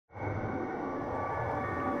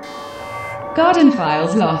Garden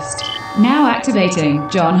files lost. Now activating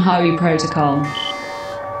John Howe protocol.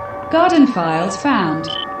 Garden files found.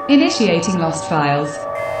 Initiating lost files.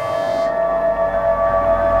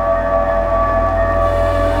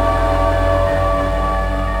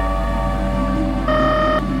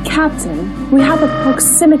 Captain, we have a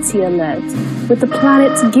proximity alert with the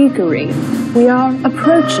planet Geekery. We are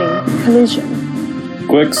approaching collision.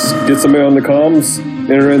 Quicks, get somebody on the comms,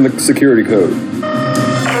 enter in the security code.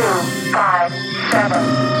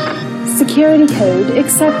 257. Security code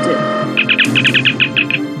accepted.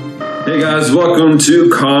 Hey guys, welcome to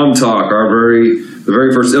Com Talk, the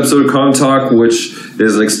very first episode of Com Talk, which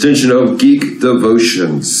is an extension of Geek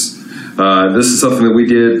Devotions. This is something that we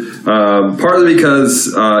did partly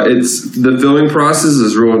because the filming process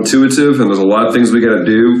is real intuitive and there's a lot of things we got to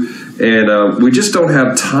do, and we just don't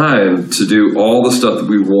have time to do all the stuff that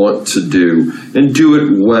we want to do and do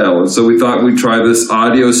it well. And so we thought we'd try this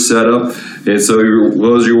audio setup. And so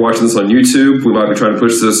those of you watching this on YouTube, we might be trying to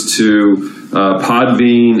push this to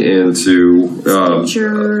Podbean and to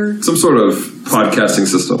some sort of podcasting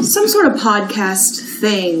system. Some sort of podcast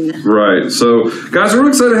thing. Right. So, guys, we're really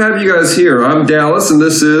excited to have you guys here. I'm Dallas, and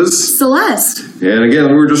this is Celeste. And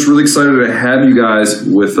again, we're just really excited to have you guys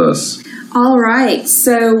with us. All right.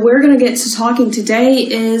 So we're going to get to talking. Today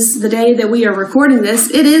is the day that we are recording this.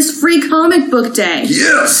 It is Free Comic Book Day.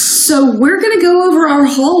 Yes! So we're going to go over our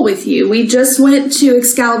haul with you. We just went to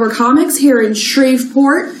Excalibur Comics here in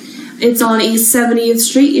Shreveport. It's on East 70th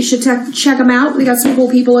Street. You should check them out. We got some cool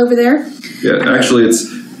people over there. Yeah, actually, it's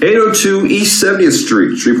 802 East 70th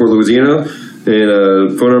Street, Shreveport, Louisiana.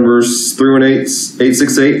 And phone number is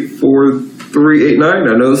 318-868-4389.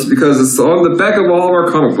 I know this because it's on the back of all of our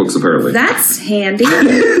comic books, apparently. That's handy.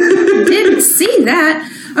 Didn't see that.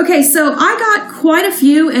 Okay, so I got quite a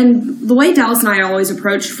few, and the way Dallas and I always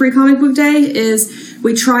approach Free Comic Book Day is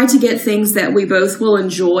we try to get things that we both will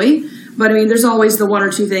enjoy. But, I mean, there's always the one or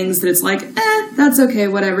two things that it's like, that's okay,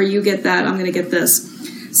 whatever, you get that, I'm going to get this.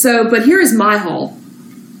 So, but here is my haul.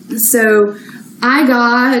 So,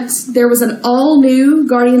 there was an all-new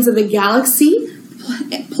Guardians of the Galaxy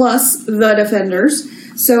plus The Defenders.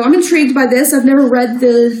 So, I'm intrigued by this. I've never read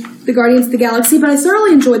the Guardians of the Galaxy, but I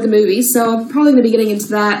thoroughly enjoyed the movie, so I'm probably going to be getting into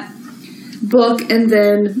that book and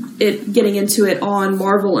then getting into it on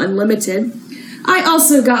Marvel Unlimited. I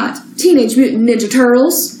also got Teenage Mutant Ninja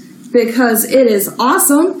Turtles, because it is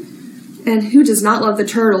awesome, and who does not love the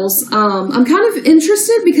Turtles? I'm kind of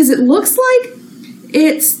interested because it looks like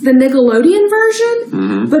it's the Nickelodeon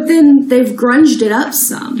version, but then they've grunged it up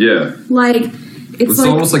some. Yeah. Like, it's like,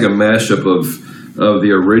 almost like a mashup of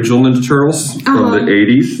the original Ninja Turtles from the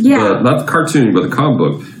 80s. Yeah. Not the cartoon, but the comic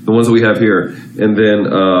book, the ones that we have here, and then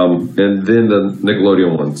the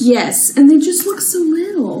Nickelodeon ones. Yes, and they just look so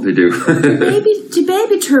little. They do. the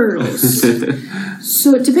baby turtles.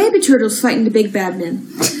 So, the baby turtles fighting the big bad men.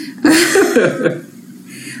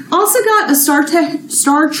 Also got a Star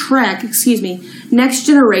Trek, Next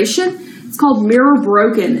Generation. It's called Mirror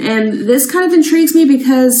Broken, and this kind of intrigues me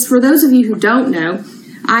because for those of you who don't know,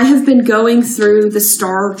 I have been going through the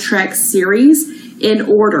Star Trek series in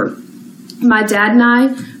order. My dad and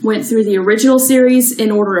I went through the original series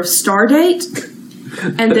in order of star date,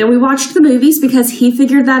 and then we watched the movies because he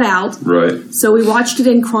figured that out. Right. So we watched it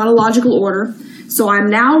in chronological order. So I'm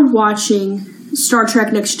now watching Star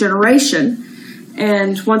Trek Next Generation,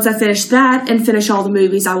 and once I finish that and finish all the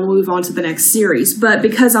movies, I will move on to the next series. But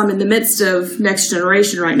because I'm in the midst of Next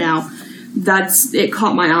Generation right now, it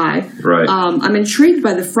caught my eye. Right. I'm intrigued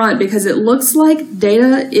by the front because it looks like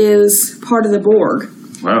Data is part of the Borg.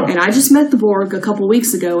 Wow. And I just met the Borg a couple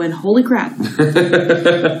weeks ago, and holy crap.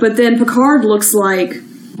 But then Picard looks like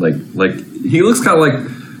he looks kind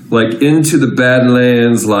of like Into the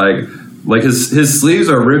Badlands, like his sleeves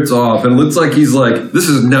are ripped off, and it looks like he's like, this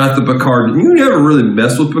is not the Picard. You never really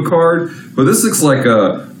mess with Picard, but this looks like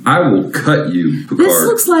I will cut you, Picard. This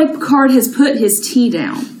looks like Picard has put his tea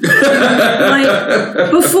down.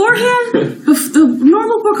 Like, beforehand, the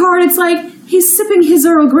normal Picard, it's like he's sipping his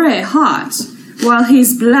Earl Grey hot while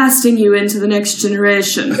he's blasting you into the next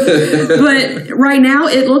generation. But right now,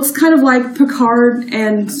 it looks kind of like Picard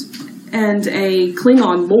and a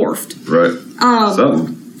Klingon morphed. Right.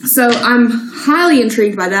 Something. So I'm highly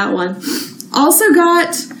intrigued by that one. Also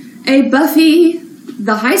got a Buffy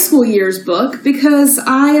the High School Years book because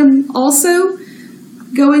I am also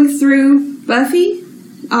going through Buffy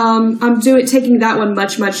I'm taking that one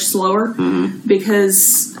much, much slower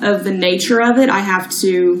because of the nature of it. I have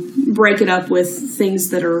to break it up with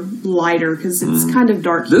things that are lighter because it's kind of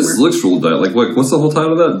dark humor. This looks real dark. Like, what's the whole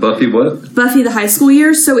title of that? Buffy what? Buffy the High School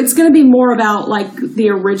Years. So it's going to be more about, like, the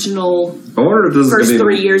original I wonder if this first is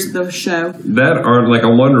 3 years of the show. That aren't, like,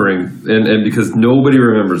 I'm wondering, and because nobody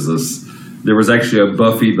remembers this, there was actually a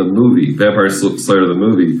Buffy the movie, Vampire Slayer the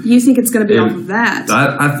movie. You think it's going to be off of that?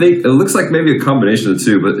 I think it looks like maybe a combination of the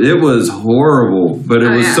two, but it was horrible. But it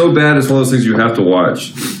was so bad, it's one of those things you have to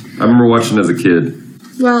watch. I remember watching it as a kid.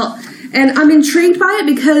 Well, and I'm intrigued by it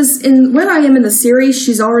because when I am in the series,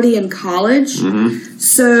 she's already in college.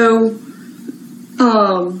 So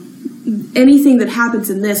anything that happens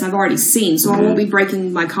in this, I've already seen, so I won't be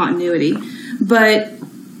breaking my continuity. But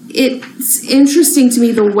it's interesting to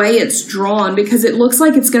me the way it's drawn because it looks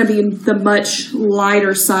like it's going to be the much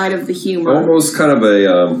lighter side of the humor. Almost kind of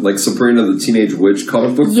a like Sabrina the Teenage Witch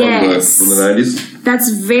comic book from the 90s.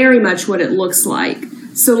 That's very much what it looks like.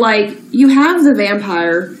 So, like, you have the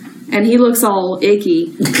vampire, and he looks all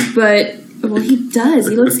icky, but, well, he does.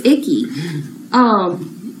 He looks icky.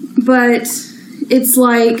 But it's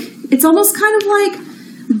like, it's almost kind of like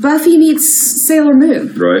Buffy meets Sailor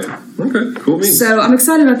Moon. Right. Okay, cool. So I'm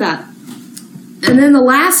excited about that. And then the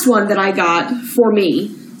last one that I got for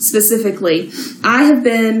me, specifically, I have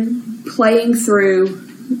been playing through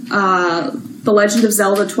The Legend of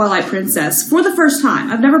Zelda Twilight Princess for the first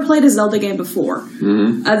time. I've never played a Zelda game before,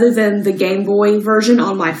 other than the Game Boy version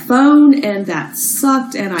on my phone, and that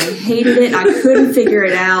sucked, and I hated it. I couldn't figure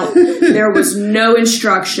it out. There was no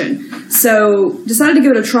instruction. So decided to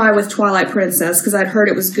give it a try with Twilight Princess because I'd heard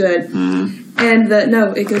it was good. And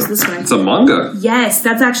no, it goes this way. It's a manga. Yes,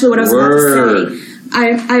 that's actually what I was about to say.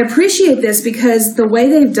 I appreciate this because the way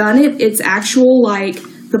they've done it, it's actual, like,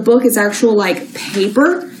 the book is actual, like,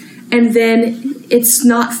 paper, and then it's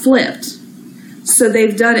not flipped. So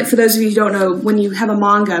they've done it, for those of you who don't know, when you have a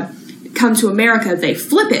manga come to America, they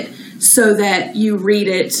flip it so that you read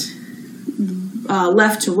it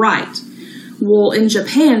left to right. Well, in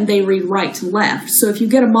Japan, they read right to left. So if you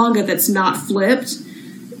get a manga that's not flipped,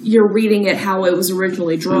 you're reading it how it was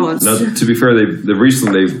originally drawn. Now, to be fair,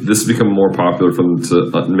 this has become more popular for them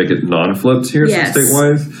to make it non-flipped here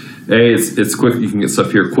state-wise. It's quick. You can get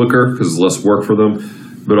stuff here quicker because it's less work for them.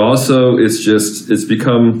 But also, it's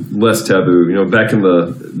become less taboo. You know, back in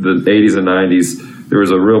the 80s and 90s, there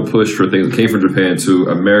was a real push for things that came from Japan to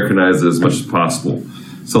Americanize it as much as possible.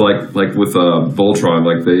 So, like with Voltron,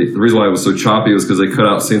 like the reason why it was so choppy was because they cut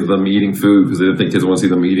out scenes of them eating food because they didn't think kids want to see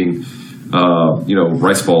them eating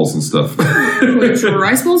rice balls and stuff. Which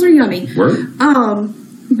rice balls are yummy. Word?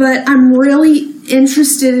 But I'm really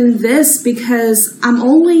interested in this because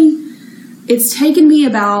it's taken me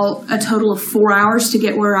about a total of 4 hours to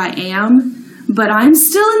get where I am, but I'm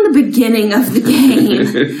still in the beginning of the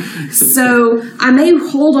game. So I may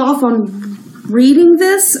hold off on reading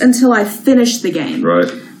this until I finish the game. Right.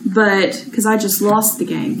 But, because I just lost the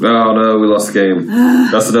game. Oh, no, we lost the game.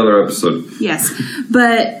 That's another episode. Yes.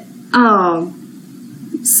 But,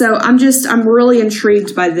 so I'm really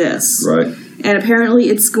intrigued by this. Right. And apparently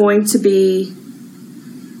it's going to be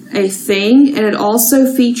a thing, and it also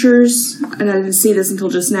features, and I didn't see this until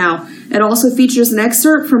just now, it also features an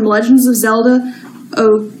excerpt from Legends of Zelda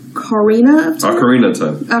Ocarina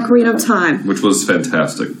of Time. Which was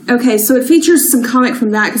fantastic. Okay, so it features some comic from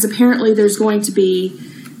that, because apparently there's going to be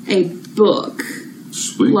a book.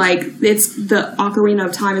 Sweet. Like, the Ocarina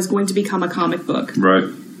of Time is going to become a comic book. Right.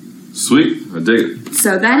 Sweet. I dig it.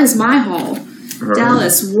 So that is my haul. Right.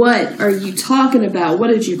 Dallas, what are you talking about? What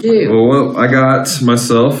did you do? Well, I got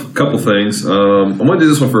myself a couple things. I'm going to do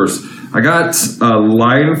this one first. I got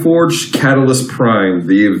Lionforge Catalyst Prime,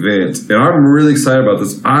 the event, and I'm really excited about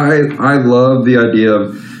this. I love the idea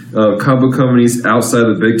of comic book companies outside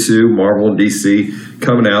the big two, Marvel and DC,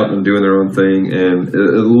 coming out and doing their own thing, and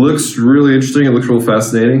it looks really interesting. It looks real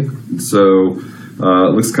fascinating. So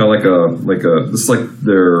it looks kind of like this is like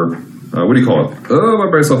their what do you call it? Oh, my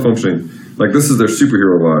brain's not functioning. Like, this is their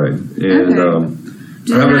superhero line. And, okay.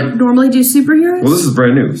 Do they not normally do superheroes? Well, this is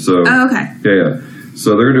brand new. So, oh, okay. Yeah.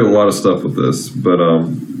 So they're going to do a lot of stuff with this. But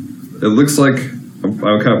it looks like, I'm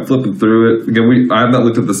kind of flipping through it. Again, I have not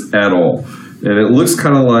looked at this at all. And it looks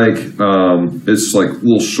kind of like, it's like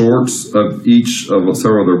little shorts of each of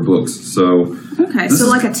several of their books. So okay, so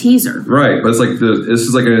like a teaser. Right, but it's like this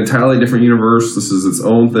is like an entirely different universe. This is its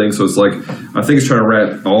own thing. So it's like, I think it's trying to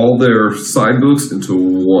wrap all their side books into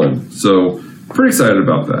one. So pretty excited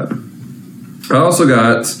about that. I also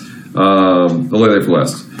got, I'll lay that for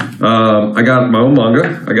last. I got my own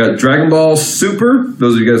manga. I got Dragon Ball Super.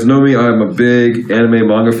 Those of you guys know me, I'm a big anime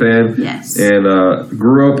manga fan. Yes. And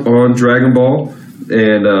grew up on Dragon Ball.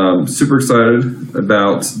 And super excited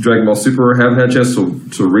about Dragon Ball Super. Haven't had a chance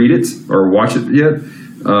to read it or watch it yet.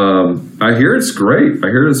 I hear it's great. I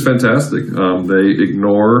hear it's fantastic. They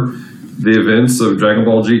ignore the events of Dragon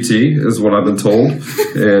Ball GT, is what I've been told,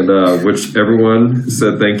 and which everyone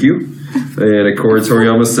said thank you. And Akira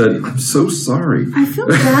Toriyama said, "I'm so sorry." I feel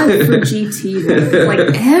bad for GT though.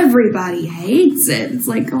 Like everybody hates it. It's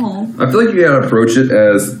like, oh. I feel like you gotta approach it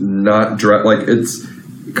as not like it's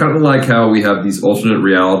kind of like how we have these alternate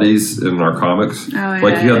realities in our comics. Oh, yeah,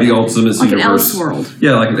 like you have the Ultimate like Universe. An Elseworld.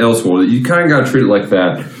 Yeah, like an Elseworld. You kind of got to treat it like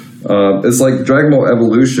that. It's like Dragon Ball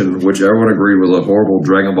Evolution, which everyone agreed was a horrible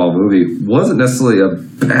Dragon Ball movie, wasn't necessarily a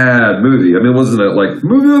bad movie. I mean, it wasn't a like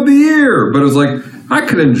movie of the year, but it was like I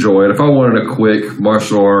could enjoy it if I wanted a quick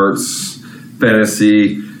martial arts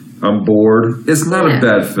fantasy. I'm bored. It's not a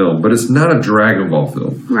bad film, but it's not a Dragon Ball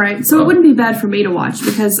film. Right. So it wouldn't be bad for me to watch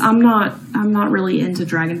because I'm not really into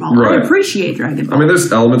Dragon Ball. Right. I appreciate Dragon Ball. I mean,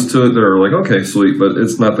 there's elements to it that are like, okay, sweet, but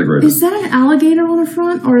it's not the greatest. Is that an alligator on the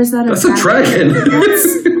front or is that That's a dragon.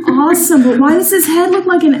 That's awesome, but why does his head look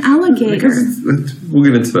like an alligator? We'll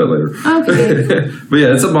get into that later. Okay. But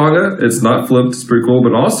yeah, it's a manga. It's not flipped. It's pretty cool.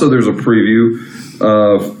 But also there's a preview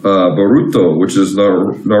of Boruto, which is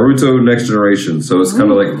Naruto Next Generation. So it's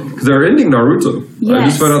kind of like, because they're ending Naruto. Yes. I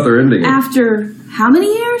just found out they're ending it. After how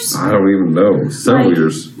many years? I don't even know. Several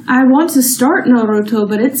years. I want to start Naruto,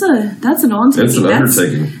 but that's an undertaking. It's an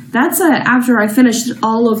undertaking. That's after I finished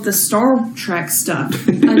all of the Star Trek stuff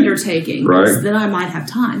undertaking. Right. Then I might have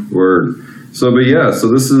time. Word. So, but yeah, so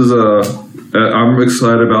this is, I'm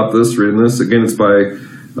excited about this, reading this. Again, it's by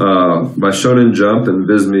Shonen Jump and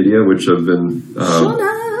Viz Media, which have been,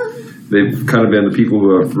 they've kind of been the people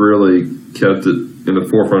who have really kept it in the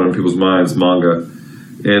forefront of people's minds, manga.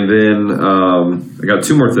 And then I got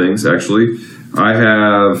two more things, actually. I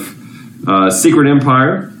have Secret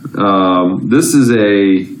Empire. This is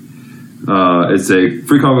it's a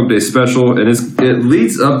Free Comic Book Day special, and it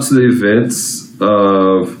leads up to the events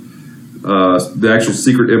of the actual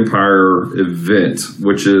Secret Empire event,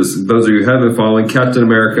 which is, those of you who have been following, Captain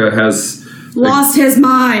America has lost his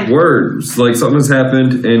mind. Words like something has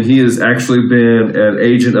happened, and he has actually been an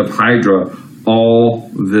agent of Hydra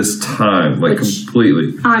all this time, like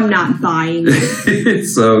completely. I'm not buying it.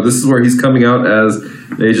 So this is where he's coming out as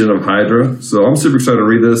an agent of Hydra. So I'm super excited to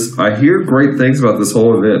read this. I hear great things about this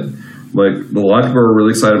whole event. Like a lot of people are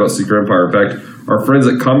really excited about Secret Empire. In fact, our friends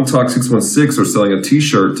at Comic Talk 616 are selling a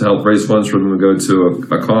T-shirt to help raise funds for them to go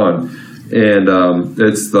to a con, and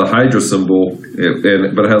it's the Hydra symbol,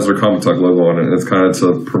 but it has their Comic Talk logo on it. And it's kind of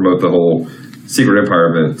to promote the whole Secret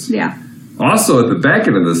Empire event. Yeah. Also, at the back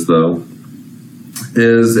end of this, though,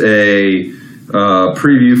 is a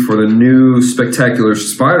preview for the new Spectacular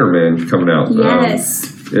Spider-Man coming out.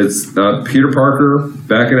 Yes. It's Peter Parker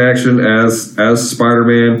back in action as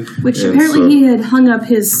Spider-Man. Which apparently he had hung up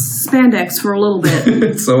his spandex for a little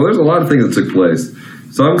bit. So there's a lot of things that took place.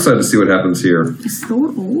 So I'm excited to see what happens here. Is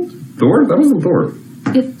Thor old? Thor? That wasn't Thor.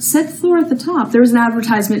 It said Thor at the top. There was an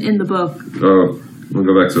advertisement in the book. Oh, we'll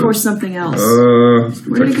go back to it. For something else.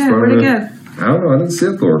 Where'd it go? Where'd it go? I don't know. I didn't see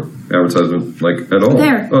a Thor advertisement, like, at all.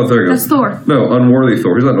 There. Oh, there you go. That's Thor. No, unworthy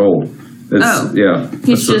Thor. He's not old. Yeah.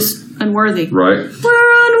 He's just unworthy. Right. We're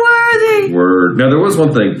unworthy. Word. Now, there was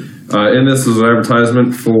one thing. In this was an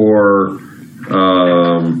advertisement for,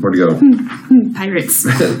 where'd you go? Pirates.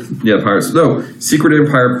 Yeah, Pirates. No, Secret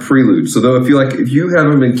Empire Prelude. So, though, if you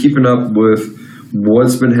haven't been keeping up with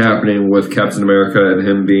what's been happening with Captain America and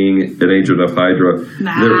him being an agent of Hydra,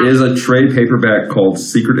 there is a trade paperback called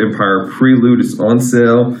Secret Empire Prelude. It's on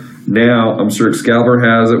sale now. I'm sure Excalibur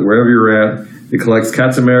has it, wherever you're at. It collects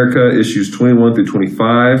Captain America issues 21 through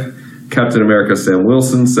 25, Captain America Sam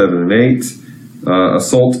Wilson 7 and 8,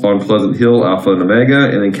 Assault on Pleasant Hill Alpha and Omega,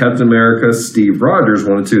 and then Captain America Steve Rogers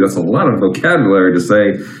 1 and 2. That's a lot of vocabulary to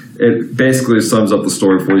say. It basically sums up the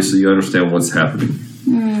story for you so you understand what's happening.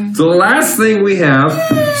 So the last thing we have,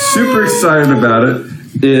 super excited about it,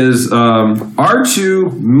 is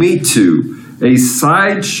R2 Me Too, a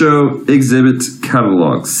sideshow exhibit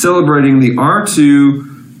catalog celebrating the R2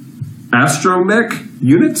 Astromech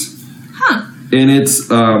unit. Huh. And it's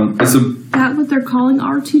that what they're calling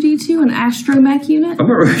R2D2, an astromech unit? I'm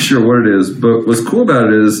not really sure what it is, but what's cool about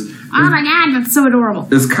it is, oh my god, that's so adorable.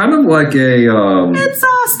 It's kind of like a it's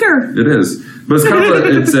Oscar. It is. But it's kind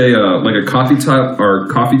of like a coffee top or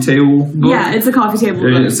coffee table book. Yeah, it's a coffee table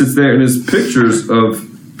book. And it sits there and there's pictures of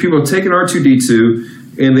people taking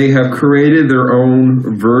R2D2 and they have created their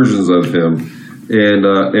own versions of him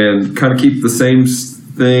and kind of keep the same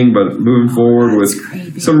thing, but moving forward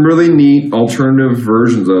with some really neat alternative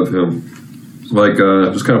versions of him. Like,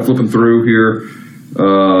 just kind of flipping through here.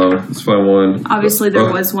 Let's find one. Obviously, there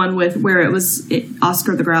was one where it was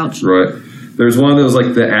Oscar the Grouch. Right. There's one that was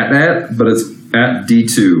like the AT-AT, but it's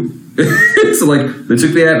AT-D2. So like they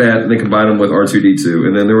took the AT-AT and they combined them with R2-D2,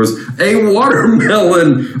 and then there was a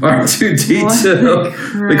watermelon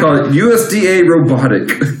R2-D2. They call it USDA robotic.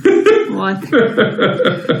 What?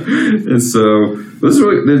 And so this is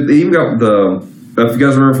really, they even got the. If you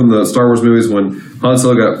guys remember from the Star Wars movies when Han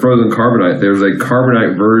Solo got frozen carbonite, there was a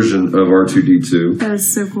carbonite version of R2-D2. That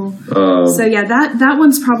is so cool. So yeah, that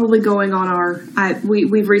one's probably going on our.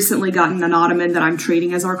 We've recently gotten an ottoman that I'm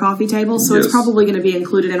treating as our coffee table, so it's probably going to be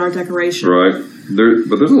included in our decoration. Right.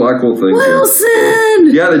 But there's a lot of cool things.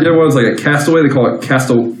 Wilson. Yeah, they did one. It's like a castaway. They call it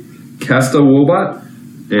Castawobot.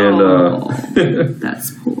 And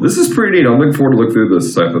that's cool. This is pretty neat. I'm looking forward to look through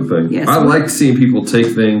this type of thing. Yes, I like seeing people take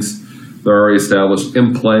things that are already established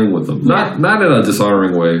and playing with them. Not in a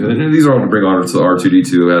dishonoring way. And these are all to bring honor to the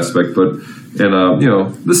R2-D2 aspect, but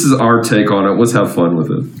this is our take on it. Let's have fun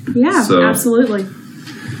with it. Yeah, absolutely.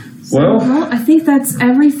 Well, I think that's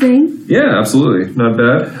everything. Yeah, absolutely. Not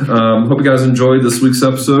bad. Hope you guys enjoyed this week's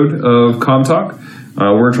episode of Com Talk.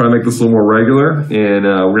 We're going to try to make this a little more regular, and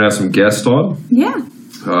we're going to have some guests on. Yeah.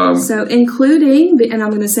 So including, and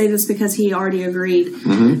I'm going to say this because he already agreed,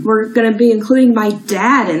 we're going to be including my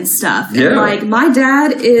dad and stuff. Yeah. And like my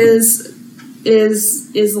dad is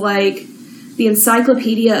like the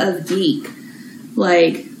encyclopedia of geek.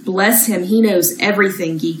 Like, bless him, he knows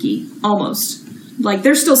everything geeky, almost. Like,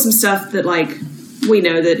 there's still some stuff that like we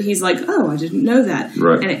know that he's like, oh, I didn't know that,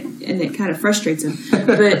 right? And it kind of frustrates him.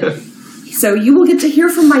 But so you will get to hear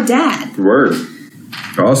from my dad. Word.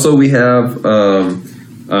 Also, we have.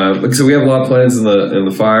 So we have a lot of plans in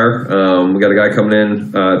the fire. We got a guy coming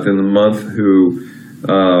in at the end of the month who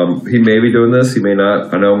he may be doing this, he may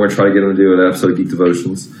not. I know I'm going to try to get him to do an episode of Geek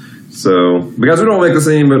Devotions. So, because we don't make this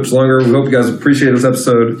any much longer, we hope you guys appreciate this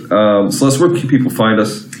episode. Celeste, where can people find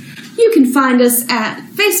us? You can find us at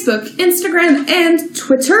Facebook, Instagram, and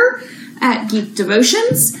Twitter at Geek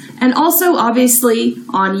Devotions. And also, obviously,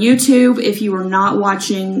 on YouTube. If you are not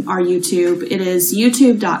watching our YouTube, it is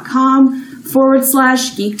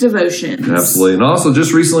youtube.com/Geek Devotions. Absolutely. And also,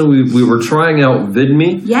 just recently, we were trying out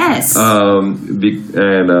VidMe. Yes.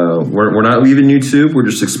 We're not leaving YouTube. We're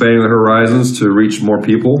just expanding the horizons to reach more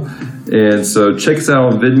people. And so check us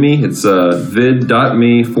out on VidMe. It's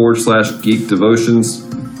vid.me/Geek Devotions.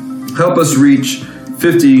 Help us reach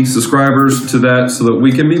 50 subscribers to that so that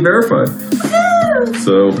we can be verified. Woo-hoo!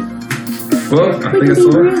 So, well, I think that's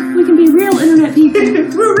all. We can be real internet people.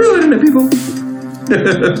 We're real internet people. All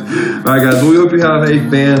right, guys. Well, we hope you have a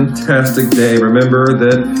fantastic day. Remember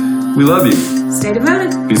that we love you. Stay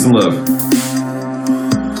devoted. Peace and love.